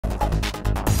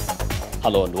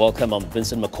Hello and welcome. I'm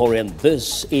Vincent Makori and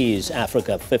this is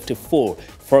Africa 54.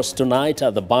 First tonight,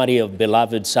 the body of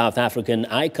beloved South African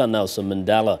icon Nelson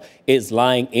Mandela is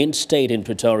lying in state in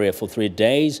Pretoria for 3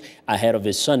 days ahead of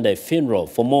his Sunday funeral.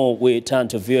 For more, we turn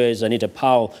to viewers Anita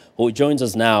Powell, who joins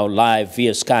us now live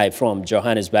via Skype from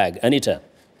Johannesburg. Anita.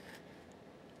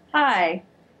 Hi.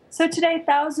 So today,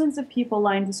 thousands of people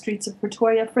lined the streets of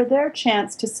Pretoria for their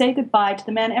chance to say goodbye to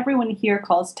the man everyone here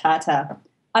calls Tata.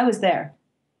 I was there.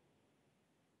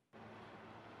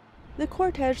 The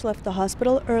cortege left the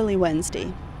hospital early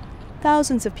Wednesday.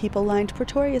 Thousands of people lined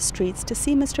Pretoria's streets to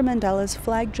see Mr. Mandela's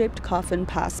flag-draped coffin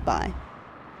pass by.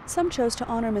 Some chose to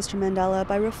honor Mr. Mandela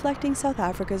by reflecting South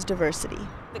Africa's diversity.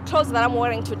 The clothes that I'm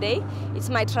wearing today, it's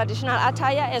my traditional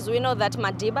attire, as we know that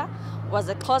Madiba was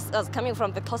coming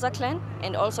from the Xhosa clan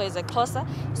and also is a Xhosa.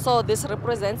 So this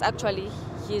represents actually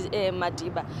his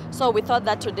Madiba. So we thought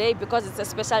that today, because it's a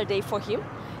special day for him,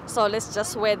 so let's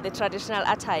just wear the traditional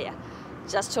attire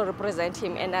just to represent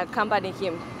him and accompany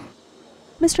him.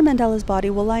 Mr. Mandela's body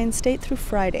will lie in state through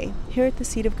Friday, here at the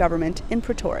seat of government in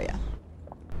Pretoria.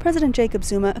 President Jacob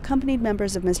Zuma accompanied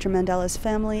members of Mr. Mandela's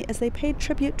family as they paid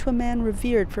tribute to a man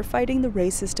revered for fighting the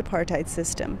racist apartheid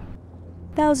system.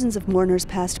 Thousands of mourners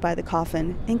passed by the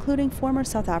coffin, including former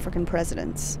South African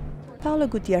presidents. Powell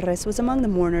was among the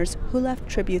mourners who left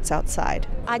tributes outside.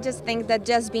 I just think that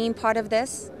just being part of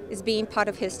this is being part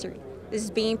of history. This is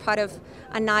being part of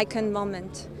an icon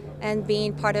moment and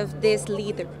being part of this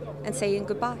leader and saying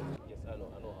goodbye.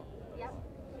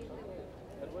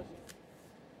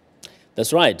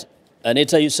 That's right.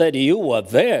 Anita, you said you were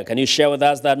there. Can you share with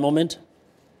us that moment?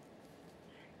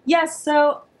 Yes,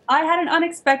 so I had an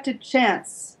unexpected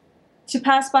chance to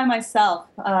pass by myself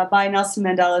by Nelson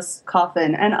Mandela's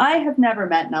coffin, and I have never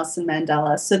met Nelson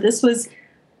Mandela, so this was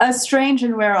a strange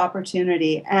and rare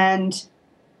opportunity, and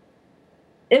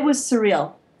it was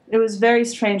surreal. It was very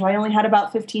strange. I only had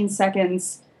about 15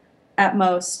 seconds at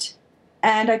most,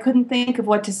 and I couldn't think of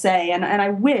what to say, and I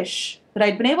wish that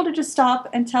I'd been able to just stop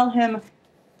and tell him,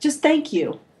 just thank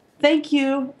you. Thank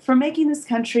you for making this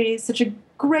country such a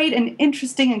great and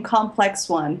interesting and complex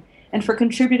one, and for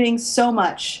contributing so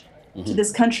much to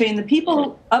this country and the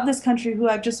people of this country who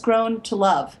I've just grown to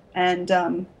love. And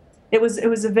it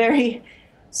was a very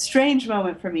strange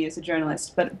moment for me as a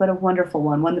journalist, but a wonderful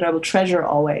one that I will treasure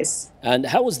always. And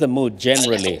how was the mood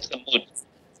generally?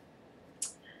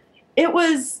 It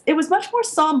was much more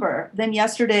somber than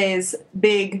yesterday's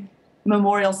big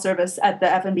memorial service at the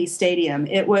FNB Stadium.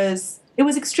 It was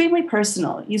extremely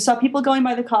personal. You saw people going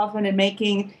by the coffin and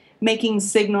making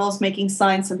signals, making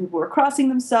signs. Some people were crossing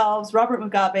themselves. Robert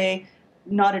Mugabe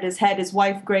nodded his head. His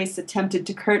wife Grace attempted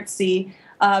to curtsy.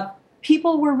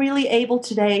 People were really able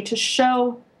today to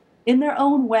show in their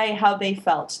own way how they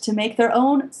felt, to make their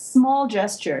own small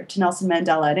gesture to Nelson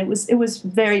Mandela, and it was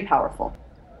very powerful.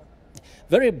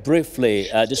 Very briefly,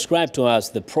 describe to us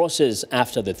the process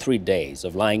after the 3 days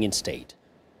of lying in state.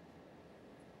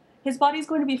 His body is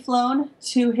going to be flown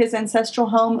to his ancestral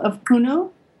home of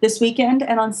Punu this weekend,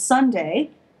 and on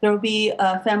Sunday there will be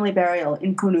a family burial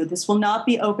in Punu. This will not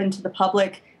be open to the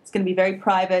public. It's going to be very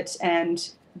private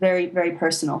and very, very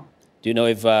personal. Do you know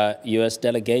if U.S.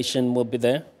 delegation will be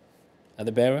there at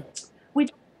the burial?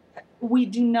 We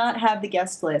do not have the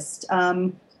guest list.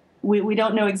 We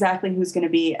don't know exactly who's going to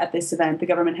be at this event. The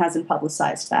government hasn't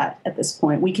publicized that at this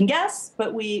point. We can guess,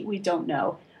 but we don't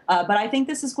know. But I think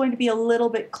this is going to be a little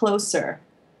bit closer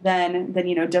than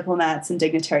diplomats and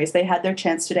dignitaries. They had their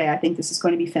chance today. I think this is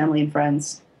going to be family and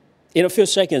friends. In a few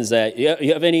seconds,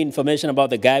 you have any information about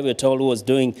the guy we're told who was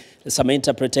doing some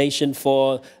interpretation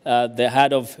for the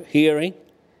hard of hearing?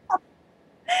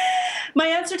 My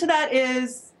answer to that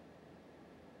is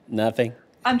nothing.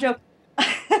 I'm joking.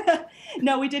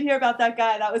 No, we did hear about that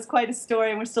guy. That was quite a story,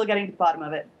 and we're still getting to the bottom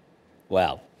of it.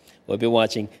 Wow. We'll be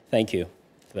watching. Thank you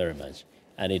very much.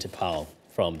 Anita Powell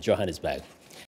from Johannesburg.